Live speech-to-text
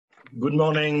Good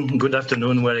morning, good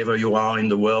afternoon, wherever you are in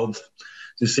the world.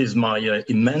 This is my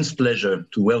immense pleasure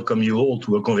to welcome you all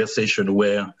to a conversation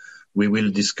where we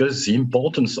will discuss the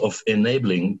importance of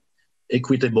enabling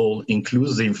equitable,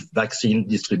 inclusive vaccine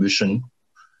distribution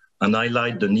and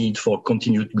highlight the need for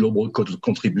continued global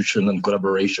contribution and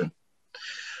collaboration.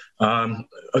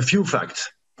 A few facts,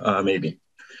 maybe.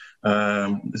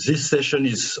 This session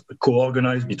is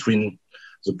co-organized between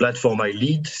the platform I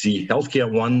lead, the Healthcare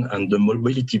One, and the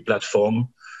Mobility Platform,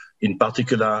 in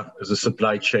particular, the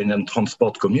supply chain and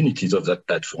transport communities of that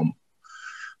platform.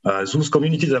 Those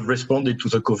communities have responded to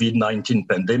the COVID-19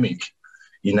 pandemic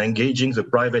in engaging the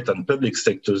private and public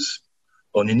sectors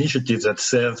on initiatives that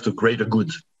serve the greater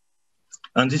good.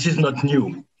 And this is not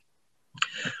new.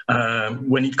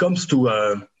 When it comes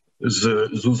to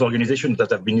those organizations that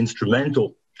have been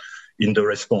instrumental in the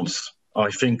response,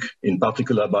 I think in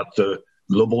particular about the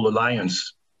Global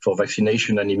Alliance for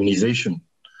Vaccination and Immunization,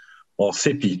 or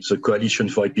CEPI, the Coalition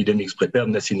for Epidemics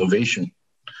Preparedness Innovation.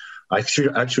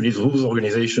 Actually, those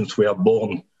organizations were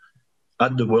born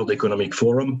at the World Economic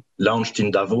Forum, launched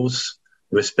in Davos,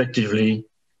 respectively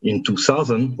in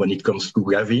 2000 when it comes to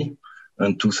Gavi,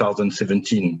 and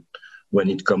 2017 when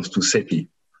it comes to CEPI.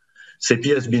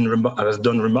 CEPI has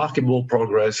done remarkable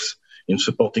progress in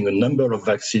supporting a number of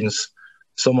vaccines,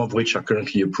 some of which are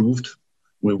currently approved.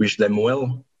 We wish them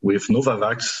well with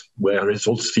Novavax, where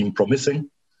results seem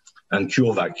promising, and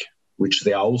CureVac, which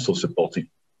they are also supporting.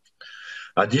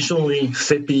 Additionally,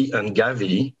 CEPI and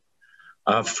Gavi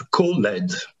have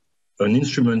co-led an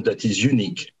instrument that is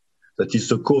unique, that is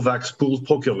the COVAX Pooled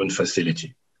Procurement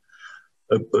Facility,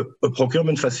 a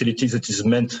procurement facility that is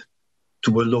meant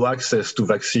to allow access to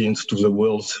vaccines to the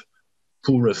world's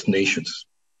poorest nations.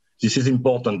 This is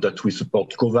important that we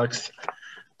support COVAX.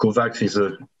 COVAX is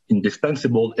an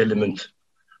indispensable element,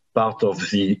 part of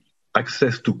the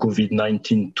Access to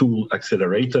COVID-19 Tool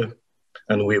Accelerator,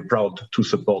 and we are proud to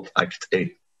support Act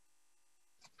A.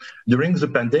 During the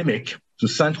pandemic, the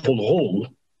central role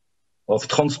of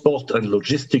transport and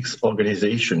logistics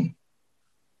organization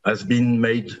has been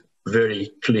made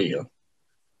very clear.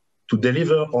 To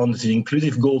deliver on the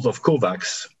inclusive goals of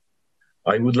COVAX,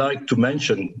 I would like to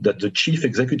mention that the chief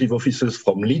executive officers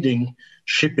from leading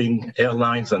shipping,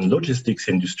 airlines, and logistics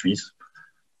industries,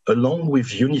 along with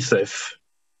UNICEF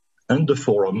and the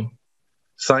Forum,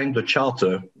 signed a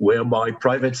charter whereby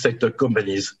private sector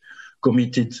companies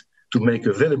committed to make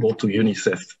available to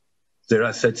UNICEF their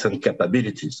assets and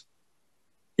capabilities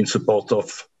in support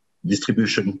of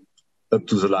distribution up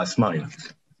to the last mile.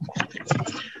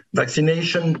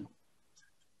 Vaccination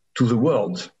to the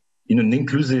world in an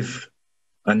inclusive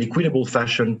and equitable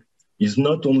fashion is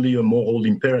not only a moral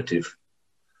imperative.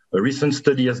 A recent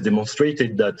study has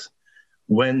demonstrated that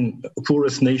when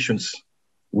poorest nations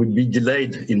would be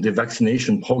delayed in the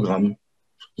vaccination program,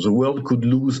 the world could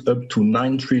lose up to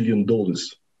 $9 trillion.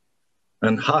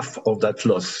 And half of that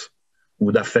loss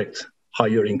would affect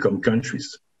higher income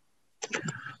countries.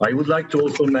 I would like to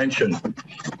also mention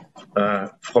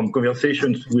from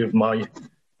conversations with my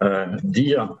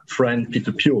dear friend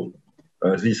Peter Pio,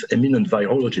 this eminent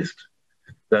virologist,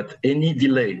 that any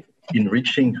delay in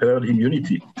reaching herd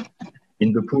immunity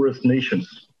in the poorest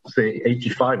nations, say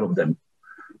 85 of them,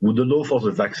 would allow for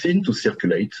the vaccine to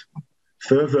circulate,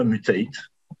 further mutate,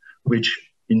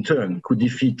 which in turn could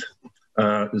defeat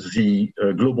the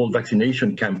global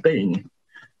vaccination campaign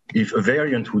if a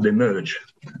variant would emerge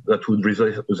that would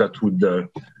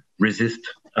resist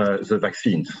the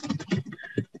vaccines.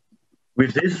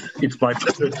 With this, it's my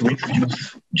pleasure to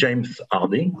introduce James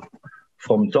Harding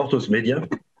from Tortoise Media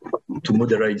to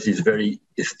moderate this very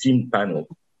esteemed panel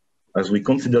as we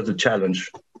consider the challenge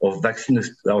of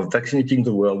vaccinating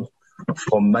the world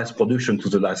from mass production to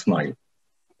the last mile.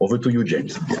 Over to you,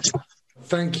 James.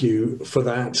 Thank you for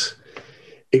that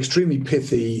extremely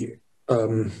pithy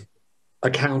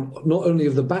account, not only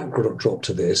of the backdrop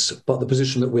to this, but the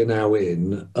position that we're now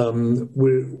in.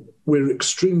 We're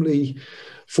extremely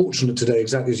fortunate today,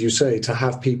 exactly as you say, to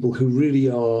have people who really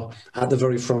are at the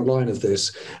very front line of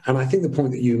this. And I think the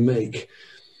point that you make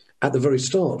at the very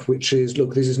start, which is,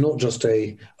 look, this is not just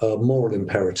a moral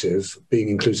imperative, being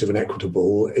inclusive and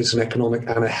equitable, it's an economic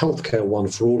and a healthcare one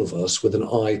for all of us, with an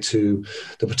eye to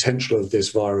the potential of this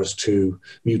virus to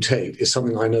mutate, is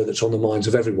something I know that's on the minds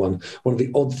of everyone. One of the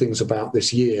odd things about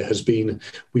this year has been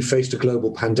we faced a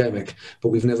global pandemic, but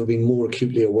we've never been more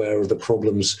acutely aware of the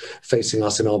problems facing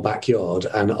us in our backyard.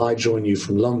 And I join you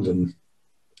from London.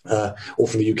 or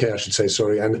from the UK, I should say,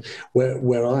 sorry. And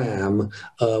where I am,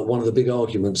 one of the big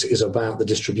arguments is about the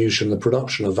distribution, the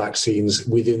production of vaccines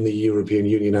within the European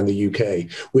Union and the UK.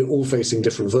 We're all facing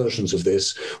different versions of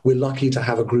this. We're lucky to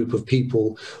have a group of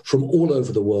people from all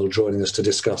over the world joining us to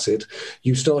discuss it.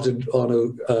 You started,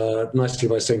 Arnaud, nicely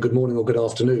by saying good morning or good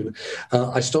afternoon.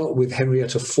 I start with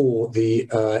Henrietta Fore, the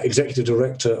Executive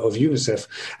Director of UNICEF.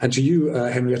 And to you,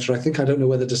 Henrietta, I don't know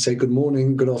whether to say good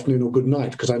morning, good afternoon, or good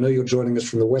night, because I know you're joining us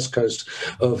from the west coast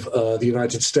of the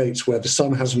United States, where the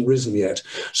sun hasn't risen yet.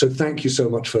 So thank you so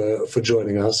much for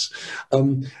joining us.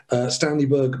 Stanley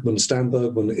Bergman, Stan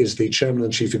Bergman, is the Chairman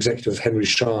and Chief Executive of Henry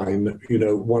Schein,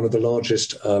 one of the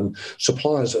largest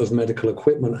suppliers of medical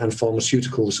equipment and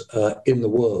pharmaceuticals in the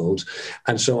world.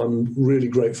 And so I'm really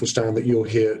grateful, Stan, that you're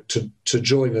here to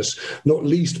join us, not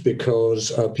least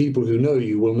because people who know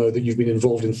you will know that you've been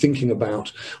involved in thinking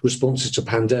about responses to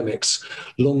pandemics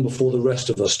long before the rest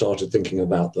of us started thinking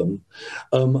about them.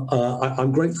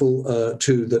 I'm grateful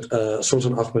too that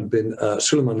Sultan Ahmed bin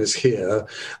Sulaiman is here.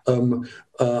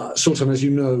 Sultan, as you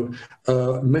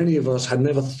know, many of us had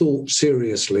never thought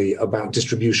seriously about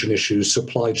distribution issues,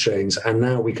 supply chains, and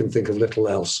now we can think of little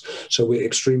else. So we're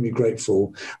extremely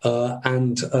grateful.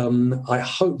 And I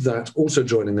hope that also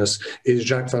joining us is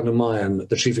Jacques Vandermeiren,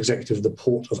 the Chief Executive of the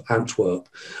Port of Antwerp.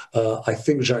 I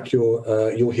think, Jacques,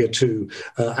 you're here too.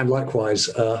 And likewise,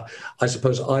 I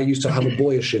suppose I used to have a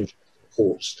boyish interest.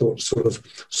 Ports, sort of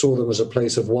saw them as a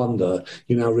place of wonder.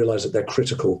 You now realise that they're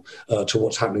critical to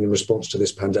what's happening in response to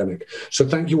this pandemic. So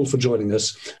thank you all for joining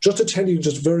us. Just to tell you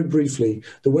just very briefly,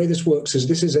 the way this works is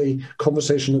this is a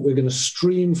conversation that we're going to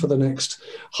stream for the next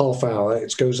half hour.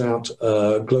 It goes out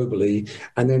globally.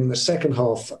 And then in the second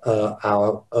half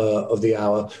hour of the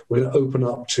hour, we're going to open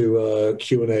up to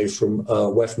Q&A from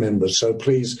WEF members. So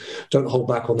please don't hold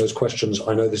back on those questions.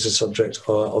 I know this is a subject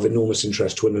of enormous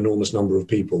interest to an enormous number of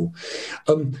people.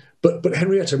 But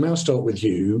Henrietta, may I start with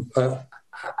you?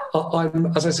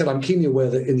 As I said, I'm keenly aware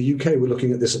that in the UK we're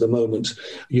looking at this at the moment,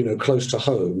 close to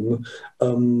home.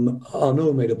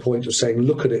 Arnaud made a point of saying,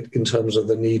 look at it in terms of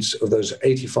the needs of those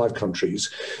 85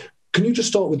 countries. Can you just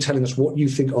start with telling us what you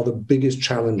think are the biggest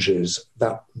challenges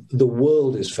that the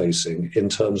world is facing in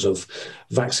terms of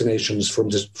vaccinations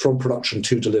from production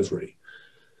to delivery?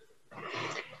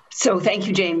 So thank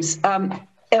you, James.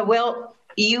 Well,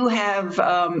 you have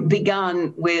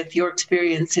begun with your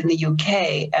experience in the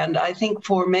UK, and I think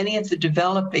for many of the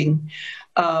developing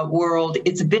world,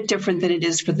 it's a bit different than it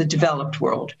is for the developed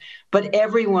world. But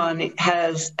everyone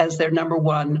has as their number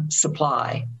one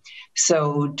supply.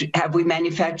 So have we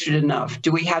manufactured enough?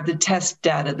 Do we have the test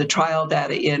data, the trial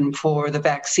data in for the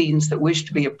vaccines that wish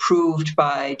to be approved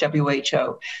by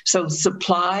WHO? So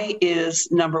supply is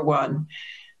number one.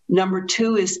 Number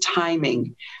two is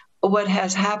timing. What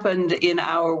has happened in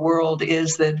our world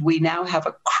is that we now have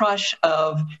a crush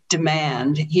of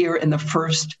demand here in the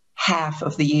first half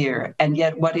of the year. And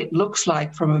yet what it looks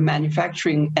like from a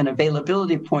manufacturing and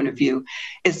availability point of view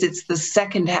is it's the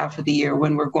second half of the year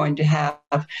when we're going to have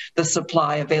the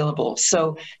supply available.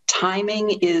 So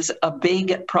timing is a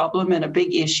big problem and a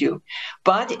big issue,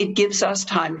 but it gives us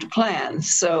time to plan.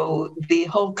 So the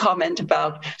whole comment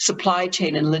about supply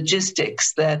chain and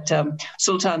logistics that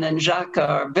Sultan and Jacques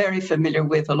are very familiar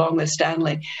with, along with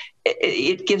Stanley,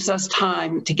 it gives us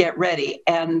time to get ready.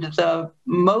 And the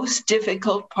most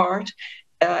difficult part,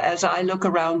 as I look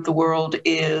around the world,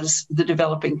 is the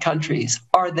developing countries.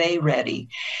 Are they ready?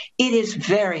 It is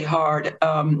very hard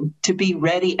to be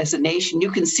ready as a nation. You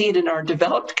can see it in our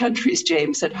developed countries,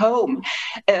 James, at home.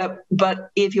 But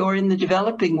if you're in the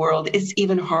developing world, it's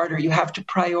even harder. You have to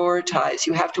prioritize.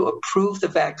 You have to approve the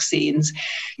vaccines.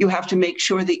 You have to make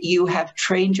sure that you have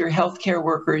trained your healthcare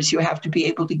workers. You have to be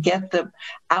able to get them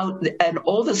out and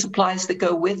all the supplies that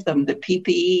go with them, the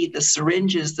PPE, the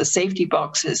syringes, the safety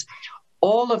boxes.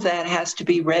 All of that has to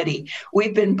be ready.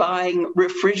 We've been buying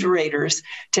refrigerators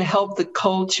to help the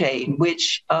cold chain,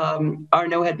 which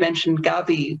Arnaud had mentioned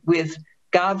Gavi. With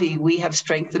Gavi, we have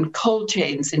strengthened cold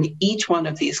chains in each one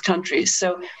of these countries.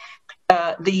 So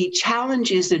the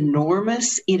challenge is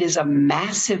enormous. It is a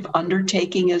massive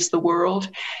undertaking as the world.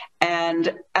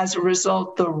 And as a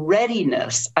result, the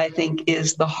readiness, I think,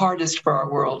 is the hardest for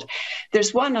our world.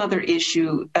 There's one other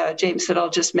issue, James, that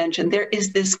I'll just mention. There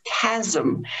is this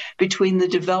chasm between the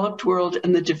developed world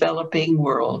and the developing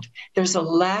world. There's a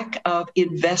lack of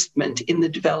investment in the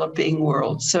developing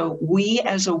world. So we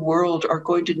as a world are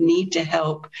going to need to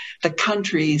help the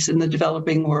countries in the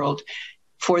developing world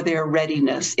for their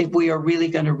readiness if we are really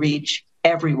going to reach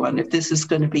everyone, if this is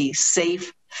going to be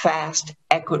safe, fast,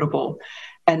 equitable,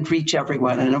 and reach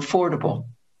everyone and affordable.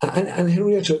 And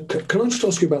Henrietta, can I just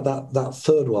ask you about that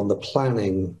third one, the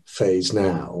planning phase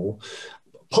now?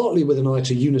 Partly with an eye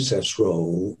to UNICEF's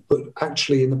role, but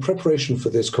actually in the preparation for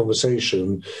this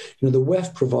conversation, the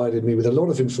WEF provided me with a lot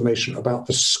of information about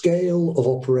the scale of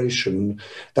operation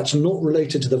that's not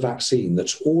related to the vaccine.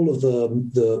 That's all of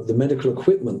the medical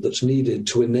equipment that's needed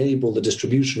to enable the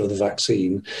distribution of the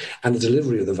vaccine and the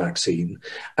delivery of the vaccine.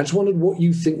 I just wondered what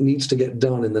you think needs to get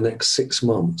done in the next 6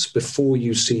 months before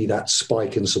you see that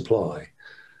spike in supply.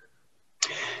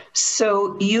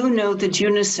 So you know that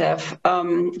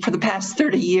UNICEF, for the past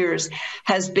 30 years,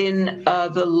 has been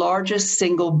the largest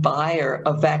single buyer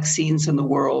of vaccines in the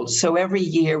world. So every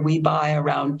year we buy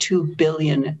around 2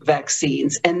 billion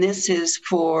vaccines, and this is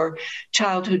for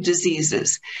childhood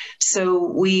diseases. So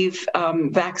we've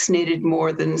vaccinated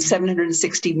more than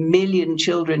 760 million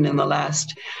children in the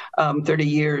last 30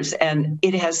 years, and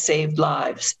it has saved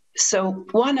lives. So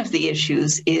one of the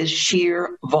issues is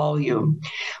sheer volume.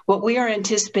 What we are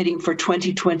anticipating for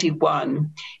 2021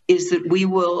 is that we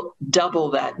will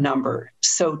double that number.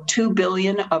 So 2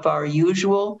 billion of our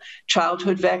usual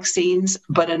childhood vaccines,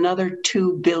 but another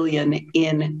 2 billion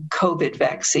in COVID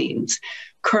vaccines.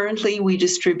 Currently, we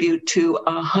distribute to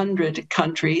 100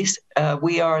 countries.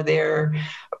 We are their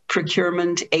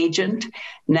procurement agent.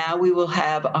 Now we will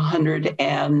have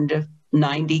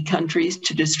 190 countries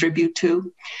to distribute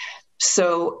to.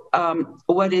 So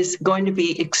what is going to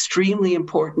be extremely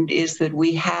important is that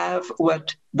we have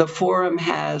what the forum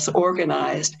has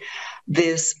organized,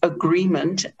 this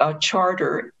agreement, a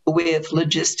charter with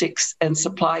logistics and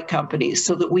supply companies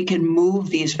so that we can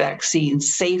move these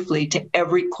vaccines safely to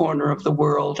every corner of the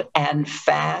world and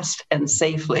fast and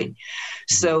safely.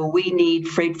 So we need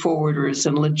freight forwarders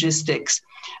and logistics.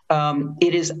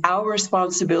 It is our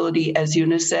responsibility as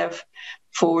UNICEF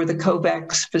for the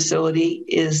COVAX facility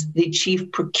is the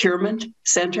chief procurement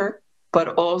center,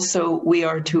 but also we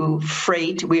are to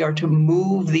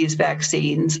move these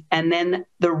vaccines, and then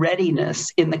the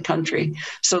readiness in the country.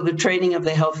 So the training of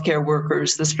the healthcare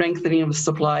workers, the strengthening of the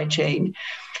supply chain,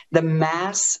 the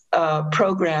mass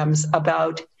programs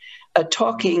about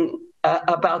talking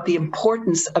about the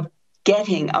importance of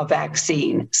getting a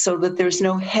vaccine so that there's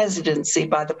no hesitancy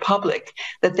by the public,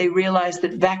 that they realize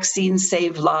that vaccines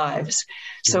save lives.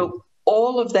 So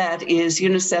all of that is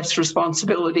UNICEF's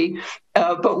responsibility,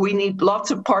 but we need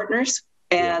lots of partners,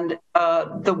 and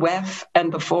the WEF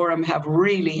and the Forum have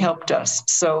really helped us.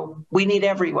 So we need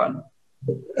everyone.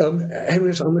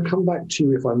 Henrietta, I'm going to come back to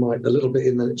you, if I might, a little bit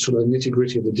in the sort of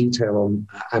nitty-gritty of the detail on,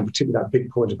 and particularly that big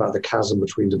point about the chasm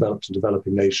between developed and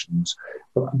developing nations.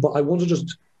 But I want to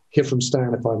just hear from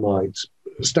Stan, if I might.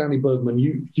 Stanley Bergman,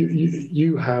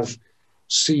 you have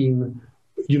seen,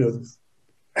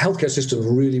 healthcare systems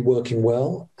really working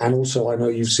well, and also I know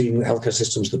you've seen healthcare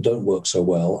systems that don't work so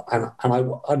well. And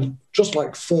I'd just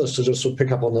like first to just sort of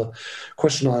pick up on the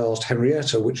question I asked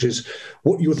Henrietta, which is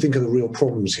what you think are the real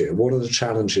problems here. What are the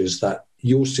challenges that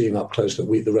you're seeing up close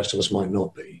that the rest of us might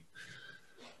not be?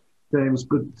 James,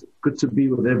 good to be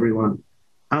with everyone.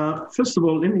 First of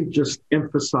all, let me just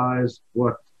emphasize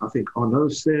what I think Arnaud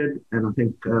said, and I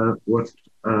think what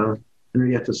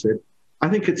Henrietta said. I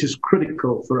think it is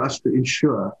critical for us to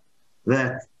ensure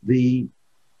that the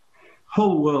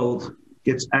whole world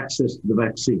gets access to the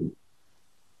vaccine.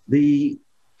 The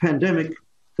pandemic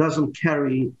doesn't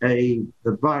carry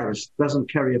the virus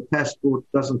doesn't carry a passport,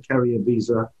 doesn't carry a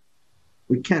visa.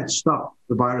 We can't stop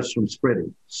the virus from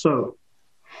spreading. So,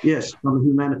 yes, from a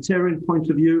humanitarian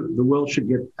point of view, the world should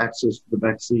get access to the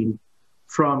vaccine.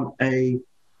 From an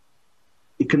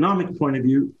economic point of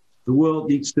view, the world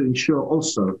needs to ensure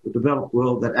also, the developed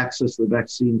world, that access to the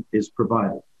vaccine is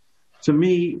provided. To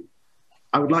me,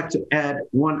 I would like to add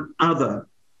one other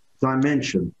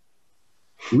dimension.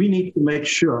 We need to make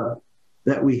sure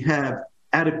that we have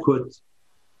adequate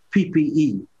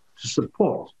PPE to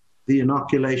support the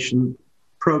inoculation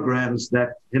programs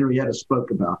that Henrietta spoke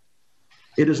about.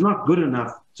 It is not good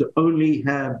enough to only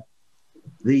have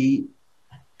the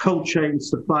cold chain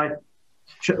supply,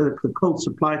 the cold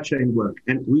supply chain work.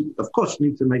 And we, of course,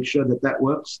 need to make sure that that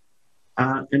works.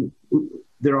 And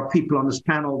there are people on this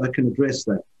panel that can address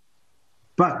that.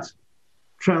 But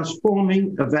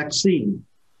transforming a vaccine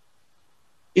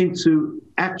into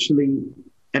actually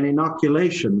an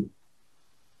inoculation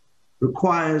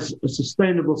requires a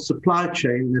sustainable supply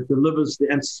chain that delivers the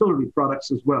ancillary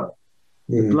products as well.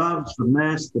 The gloves, the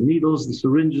masks, the needles, the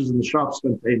syringes, and the sharps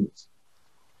containers.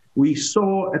 We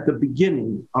saw at the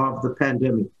beginning of the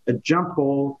pandemic a jump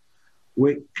ball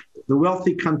where the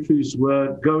wealthy countries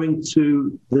were going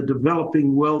to the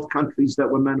developing world countries that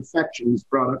were manufacturing these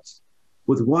products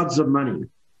with wads of money.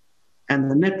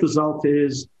 And the net result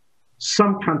is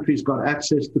Some countries got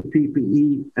access to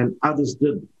PPE and others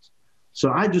didn't.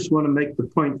 So I just want to make the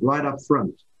point right up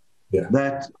front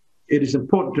that it is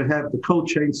important to have the cold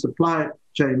chain supply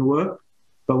chain work,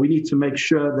 but we need to make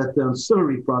sure that the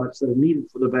ancillary products that are needed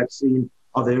for the vaccine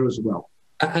are there as well.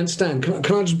 And Stan,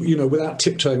 can I just, without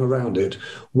tiptoeing around it,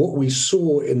 what we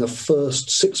saw in the first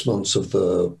 6 months of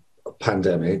the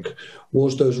pandemic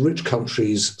was those rich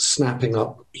countries snapping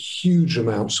up huge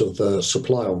amounts of the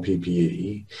supply on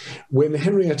PPE. When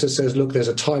Henrietta says, look, there's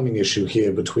a timing issue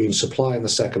here between supply in the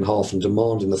second half and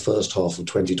demand in the first half of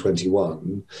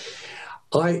 2021,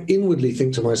 I inwardly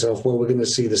think to myself, well, we're going to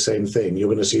see the same thing. You're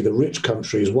going to see the rich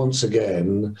countries once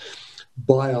again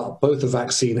buy up both the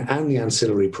vaccine and the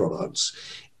ancillary products.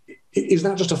 Is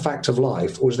that just a fact of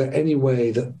life, or is there any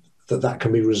way that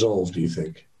can be resolved, do you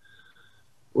think?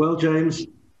 Well, James,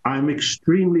 I'm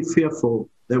extremely fearful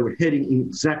that we're heading in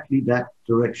exactly that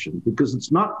direction, because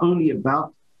it's not only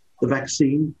about the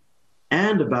vaccine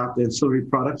and about the ancillary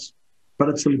products, but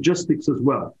it's the logistics as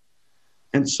well.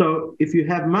 And so if you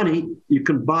have money, you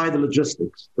can buy the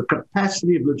logistics. The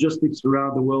capacity of logistics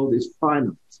around the world is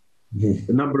finite. Mm-hmm.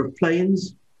 The number of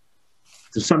planes,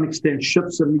 to some extent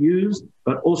ships are used,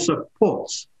 but also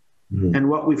ports. Mm-hmm. And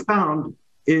what we found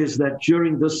is that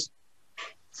during this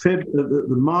the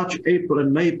March, April,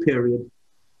 and May period,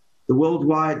 the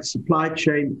worldwide supply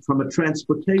chain from a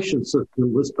transportation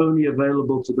system was only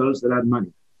available to those that had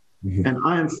money. Mm-hmm. And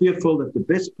I am fearful that the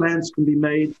best plans can be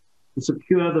made to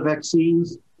secure the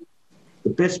vaccines,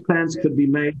 the best plans could be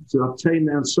made to obtain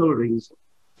the ancillaries,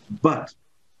 but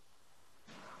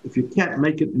if you can't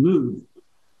make it move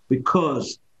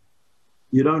because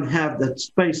you don't have that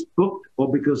space booked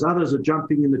or because others are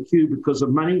jumping in the queue because of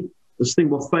money, this thing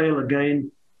will fail again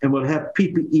and we'll have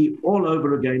PPE all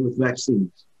over again with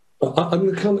vaccines. I'm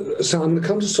going to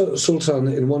come to Sultan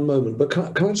in one moment, but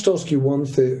can I just ask you one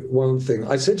thing?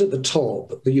 I said at the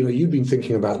top that you've been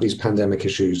thinking about these pandemic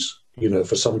issues,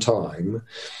 for some time,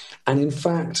 and in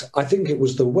fact, I think it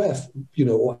was the WEF,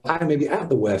 or maybe at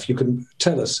the WEF, you can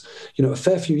tell us, a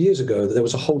fair few years ago that there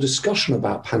was a whole discussion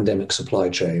about pandemic supply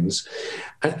chains,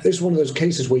 and it's one of those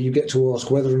cases where you get to ask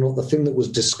whether or not the thing that was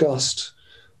discussed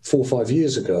 4 or 5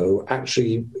 years ago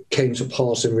actually came to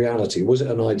pass in reality. Was it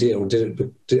an idea, or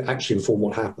did it actually inform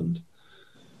what happened?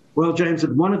 Well, James,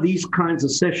 at one of these kinds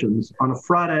of sessions on a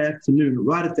Friday afternoon,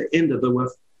 right at the end of the WEF,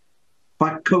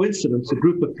 by coincidence, a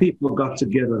group of people got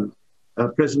together.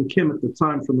 President Kim at the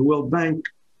time from the World Bank,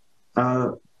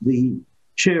 the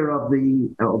chair of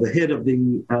the head of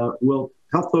the World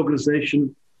Health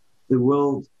Organization, the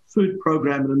World Food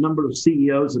Program, and a number of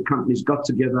CEOs of companies got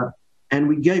together, and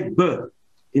we gave birth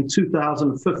in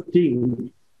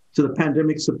 2015 to the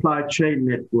Pandemic Supply Chain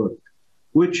Network,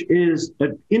 which is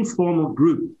an informal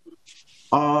group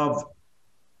of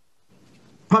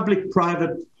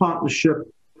public-private partnership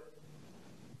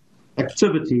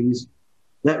activities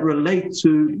that relate to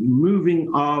moving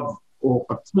of or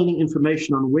obtaining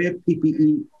information on where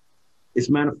PPE is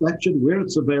manufactured, where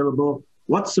it's available,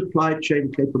 what supply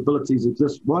chain capabilities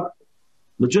exist, what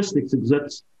logistics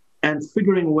exists, and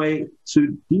figuring a way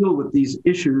to deal with these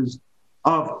issues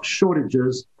of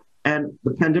shortages. And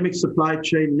the Pandemic Supply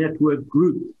Chain Network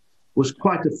group was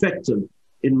quite effective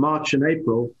in March and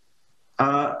April.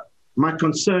 My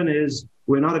concern is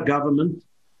we're not a government,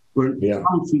 we're a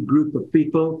country group of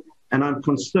people, and I'm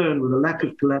concerned with a lack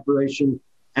of collaboration.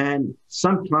 And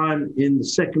sometime in the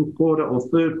second quarter or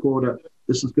third quarter,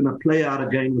 this is going to play out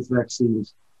again with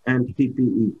vaccines and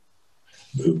PPE.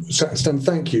 Stan,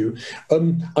 thank you.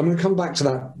 I'm going to come back to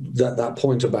that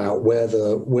point about where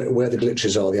the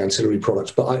glitches are, the ancillary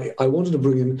products. But I wanted to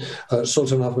bring in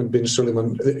Sultan Ahmed bin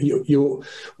Sulayem.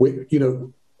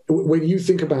 When you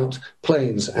think about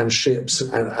planes and ships,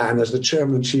 and as the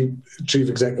chairman and chief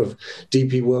executive of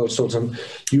DP World, Sultan,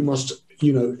 you must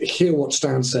hear what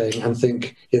Stan's saying and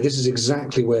think, yeah, this is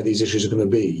exactly where these issues are going to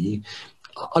be.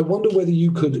 I wonder whether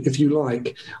you could, if you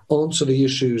like, answer the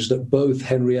issues that both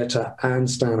Henrietta and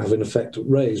Stan have in effect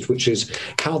raised, which is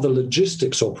how the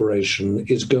logistics operation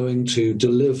is going to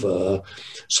deliver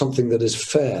something that is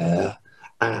fair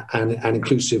and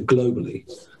inclusive globally.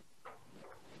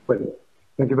 Well,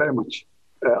 thank you very much.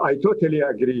 I totally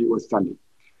agree with Stanley.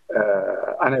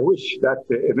 And I wish that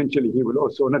eventually he will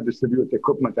also not distribute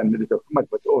equipment and medical equipment,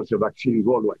 but also vaccines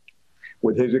worldwide.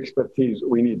 With his expertise,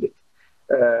 we need it.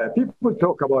 People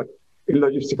talk about in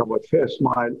logistics about first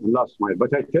mile and last mile,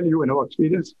 but I tell you in our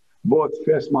experience, both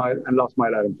first mile and last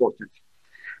mile are important.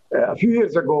 A few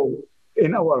years ago,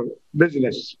 in our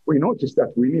business, we noticed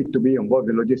that we need to be involved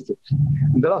in logistics.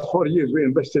 In the last 4 years, we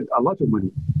invested a lot of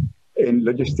money in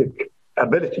logistic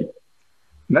ability.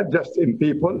 not just in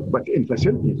people, but in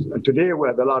facilities. And today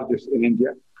we're the largest in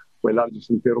India, we're largest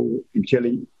in Peru, in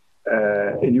Chile,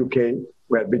 in UK,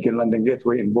 we're big in London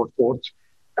Gateway in both ports.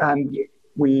 And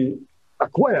we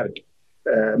acquired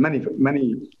many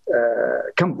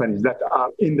companies that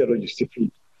are in the logistic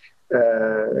field.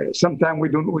 Sometimes we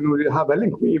have a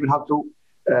link. We even have to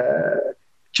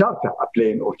charter a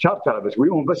plane or charter a vessel. We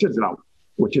own vessels now,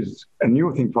 which is a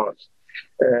new thing for us.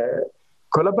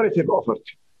 Collaborative effort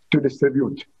to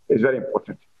distribute is very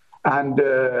important. And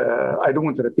I don't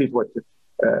want to repeat what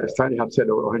Stanley had said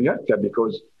or Henrietta,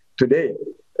 because today,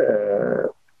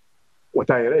 what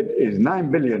I read is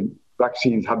 9 billion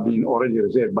vaccines have been already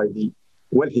reserved by the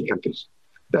wealthy countries.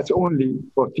 That's only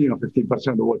 14 or 15%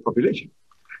 of the world population.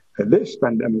 This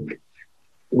pandemic,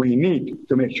 we need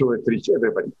to make sure it reaches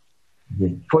everybody.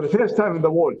 Mm-hmm. For the first time in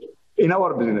the world, in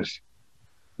our business,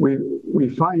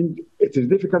 we find it is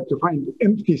difficult to find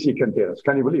empty sea containers.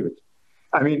 Can you believe it?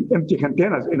 I mean, empty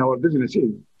containers in our business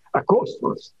is a cost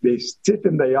for us. They sit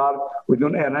in the yard, we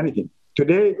don't earn anything.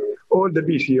 Today, all the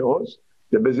BCOs,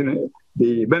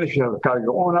 the beneficial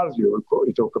cargo owners, you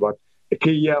talk about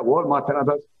Kia, Walmart, and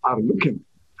others, are looking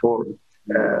for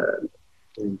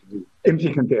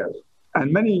empty containers.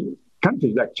 And many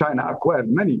countries like China acquired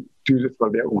many to use it for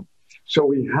their own. So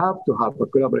we have to have a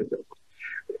collaborative.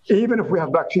 Even if we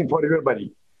have vaccine for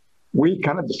everybody, we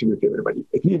cannot distribute everybody.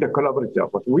 It needs a collaborative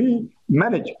effort. We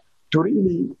manage to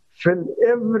really fill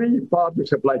every part of the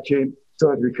supply chain so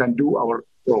that we can do our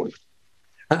role.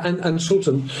 And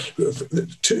Sultan,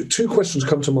 two questions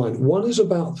come to mind. One is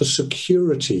about the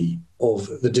security of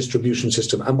the distribution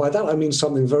system. And by that, I mean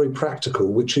something very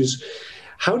practical, which is,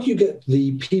 how do you get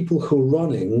the people who are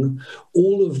running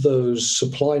all of those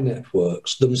supply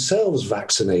networks themselves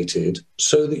vaccinated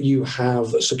so that you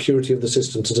have a security of the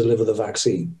system to deliver the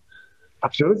vaccine?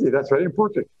 Absolutely. That's very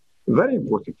important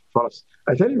for us.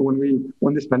 I tell you,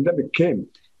 when this pandemic came,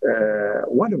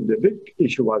 one of the big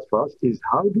issues for us is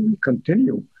how do we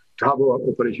continue to have our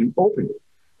operation open?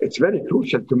 It's very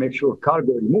crucial to make sure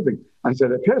cargo is moving. And so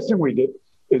the first thing we did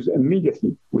is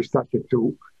immediately we started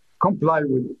to comply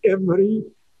with every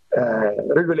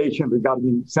regulation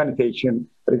regarding sanitation,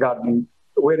 regarding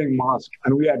wearing masks,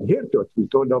 and we adhere to it. We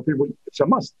told our people it's a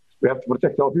must. We have to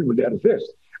protect our people. They are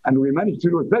first. And we managed to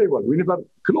do it very well. We never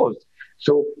closed.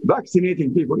 So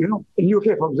vaccinating people, in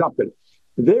UK, for example,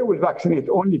 they will vaccinate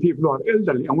only people who are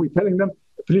elderly, and we're telling them,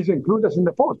 please include us in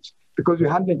the ports because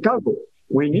we're handling cargo.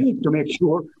 We need to make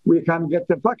sure we can get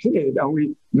them vaccinated. And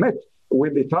we met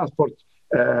with the transport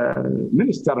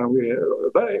minister, and we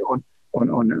were very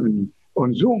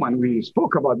on Zoom, and we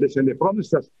spoke about this, and they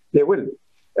promised us they will.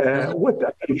 What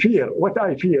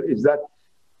I fear is that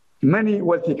many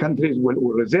wealthy countries will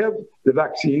reserve the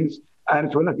vaccines, and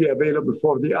it will not be available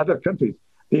for the other countries.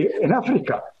 In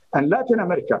Africa and Latin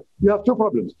America, you have two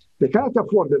problems. They cannot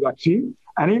afford the vaccine,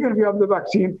 and even if you have the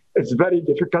vaccine, it's very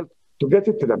difficult to get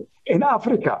it to them. In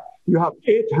Africa, you have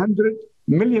 800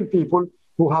 million people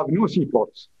who have no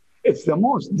seaports. It's the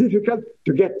most difficult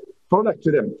to get product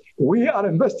to them. We are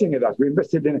investing in that. We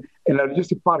invested in a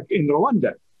logistic park in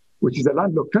Rwanda, which is a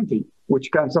landlocked country,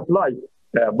 which can supply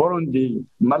Burundi,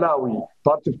 Malawi,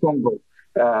 part of Congo,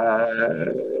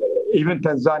 even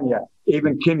Tanzania,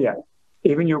 even Kenya,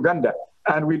 even Uganda.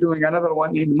 And we're doing another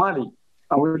one in Mali.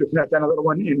 And we're looking at another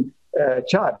one in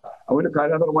Chad. And we're looking at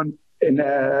another one in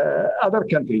other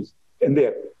countries in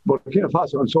there, Burkina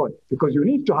Faso and so on. Because you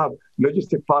need to have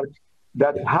logistic parks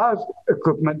that has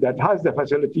equipment, that has the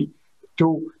facility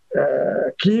to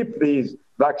keep these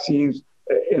vaccines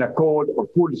in a cold or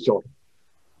cool store.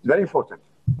 It's very important.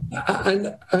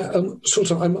 And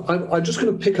Sultan, I'm just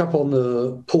going to pick up on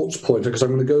the ports point because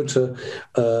I'm going to go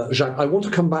to Jacques. I want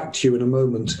to come back to you in a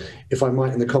moment, if I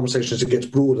might, in the conversation as it gets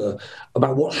broader,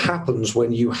 about what happens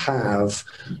when you have,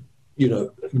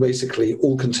 basically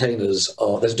all containers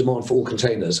there's demand for all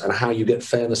containers and how you get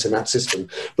fairness in that system.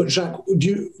 But Jacques, would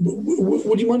you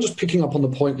mind just picking up on the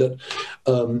point that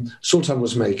Sultan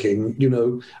was making?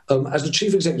 As the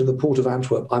chief executive of the Port of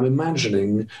Antwerp, I'm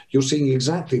imagining you're seeing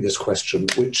exactly this question,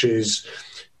 which is,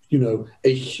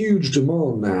 a huge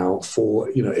demand now for,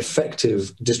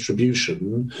 effective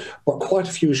distribution, but quite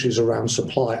a few issues around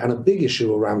supply and a big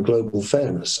issue around global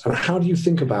fairness. And how do you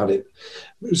think about it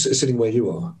sitting where you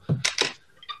are?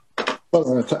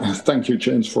 Well, thank you,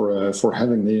 James, for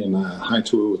having me, and hi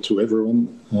to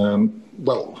everyone.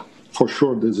 Well, for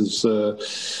sure, this is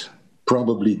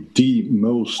probably the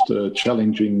most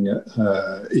challenging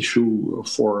issue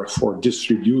for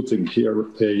distributing here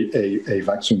a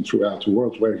vaccine throughout the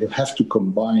world, where you have to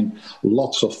combine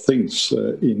lots of things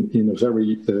in a very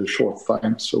short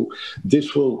time. So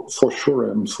this will, for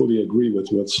sure, and fully agree with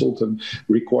what Sultan,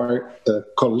 require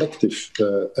collective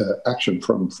action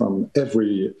from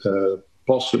every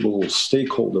possible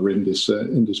stakeholder in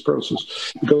this process,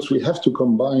 because we have to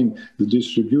combine the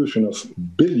distribution of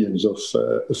billions of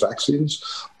vaccines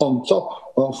on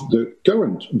top of the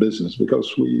current business, because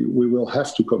we will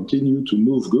have to continue to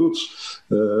move goods,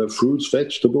 fruits,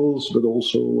 vegetables, but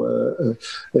also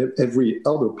every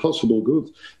other possible good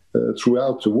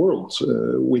throughout the world,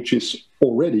 which is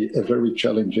already a very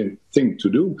challenging thing to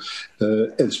do,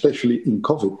 especially in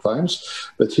COVID times.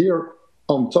 But here,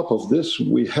 on top of this,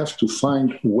 we have to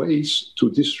find ways to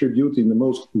distribute in the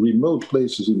most remote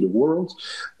places in the world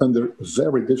under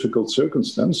very difficult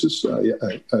circumstances.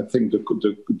 I think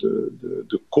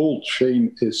the cold chain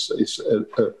is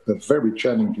a very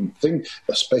challenging thing,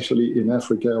 especially in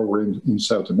Africa or in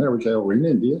South America or in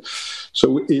India. So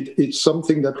it's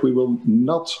something that we will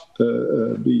not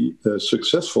be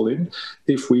successful in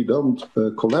if we don't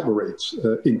collaborate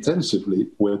intensively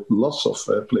with lots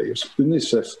of players.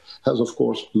 UNICEF has, of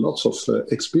course, lots of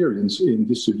experience in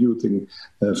distributing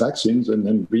vaccines, and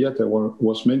Henrietta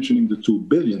was mentioning the 2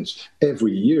 billion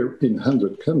every year in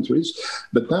 100 countries,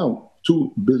 but now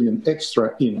 2 billion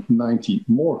extra in 90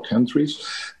 more countries.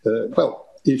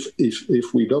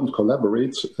 If we don't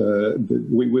collaborate,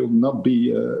 we will not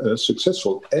be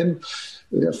successful. And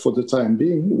for the time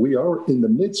being, we are in the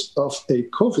midst of a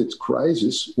COVID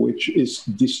crisis, which is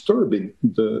disturbing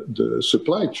the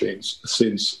supply chains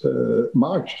since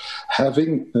March,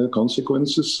 having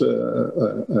consequences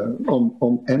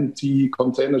on empty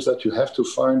containers that you have to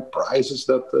find, prices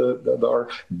that are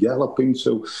galloping.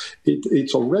 So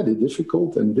it's already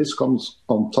difficult, and this comes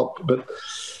on top. But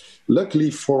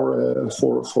luckily for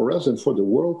us and for the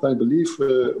world, I believe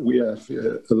we have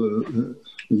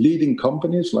leading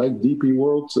companies like DP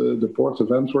World, the Port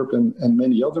of Antwerp, and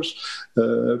many others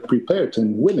prepared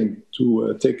and willing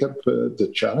to take up the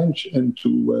challenge and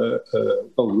to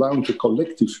launch a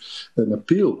collective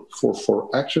appeal for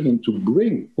action and to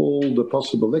bring all the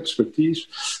possible expertise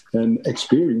and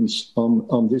experience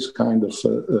on this kind of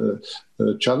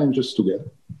challenges together.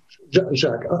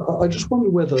 Jacques, I just wonder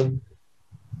whether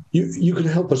you can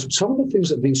help us. Some of the things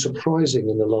that have been surprising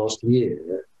in the last year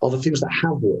are the things that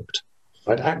have worked.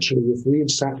 Right? Actually, if we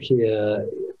had sat here,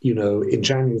 in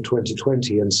January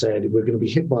 2020 and said we're going to be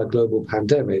hit by a global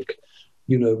pandemic,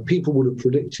 people would have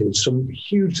predicted some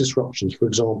huge disruptions, for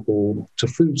example, to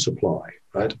food supply,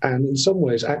 right? And in some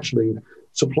ways, actually,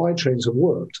 supply chains have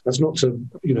worked. That's not to,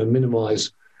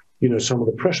 minimize, some of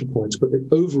the pressure points, but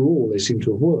overall, they seem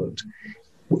to have worked.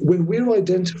 When we're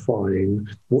identifying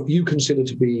what you consider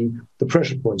to be the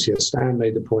pressure points here, Stan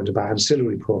made the point about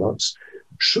ancillary products.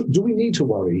 Do we need to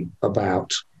worry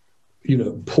about,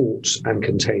 ports and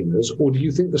containers, or do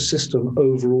you think the system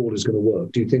overall is going to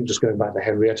work? Do you think, just going back to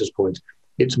Henrietta's point,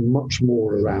 it's much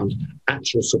more around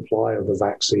actual supply of the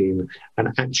vaccine and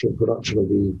actual production of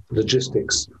the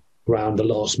logistics around the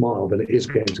last mile than it is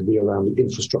going to be around the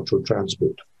infrastructure of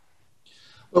transport?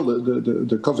 Well,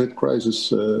 the COVID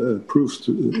crisis proved,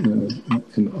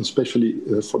 and especially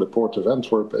for the Port of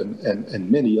Antwerp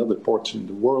and many other ports in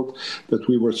the world, that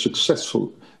we were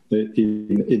successful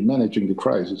in managing the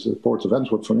crisis. The Port of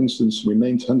Antwerp, for instance,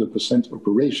 remained 100%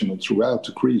 operational throughout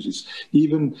the crisis,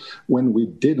 even when we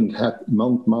didn't have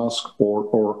mouth masks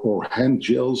or hand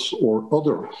gels or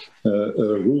other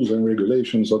rules and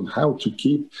regulations on how to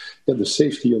keep the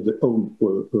safety of the own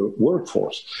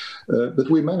workforce. But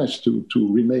we managed to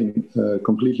remain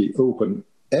completely open.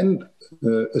 And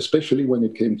especially when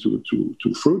it came to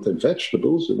fruit and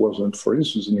vegetables, there was, for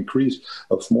instance, an increase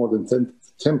of more than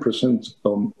 10%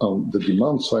 on the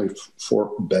demand side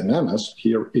for bananas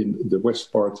here in the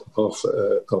west part of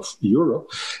Europe.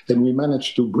 And we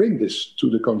managed to bring this to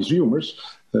the consumers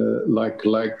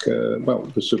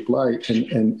the supply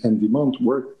and demand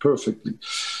worked perfectly.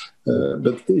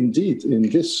 But indeed, in the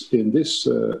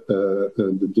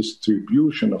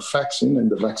distribution of vaccine and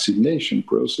the vaccination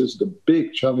process, the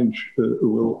big challenge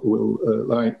will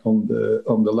lie on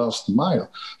the last mile.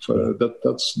 So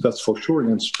that's for sure,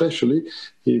 and especially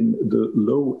in the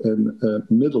low and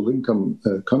middle income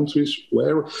countries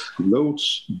where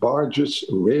roads, barges,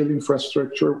 rail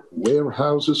infrastructure,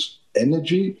 warehouses,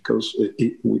 energy, because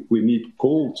we need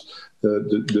cold,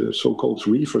 the so-called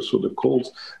reefers, so the cold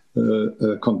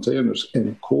containers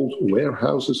in cold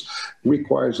warehouses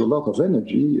requires a lot of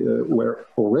energy, where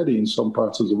already in some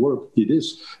parts of the world it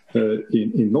is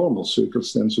in normal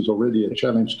circumstances already a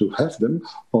challenge to have them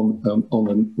on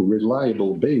a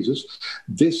reliable basis.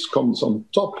 This comes on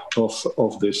top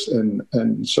of this,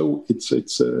 and so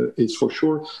it's for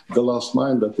sure the last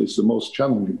mile that is the most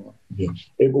challenging one. Yeah.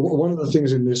 One of the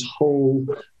things in this whole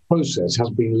process has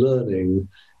been learning,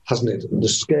 hasn't it, the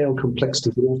scale,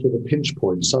 complexity, but also the pinch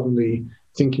point, suddenly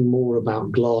thinking more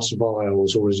about glass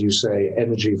vials, or as you say,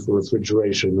 energy for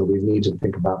refrigeration that we needed to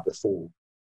think about before.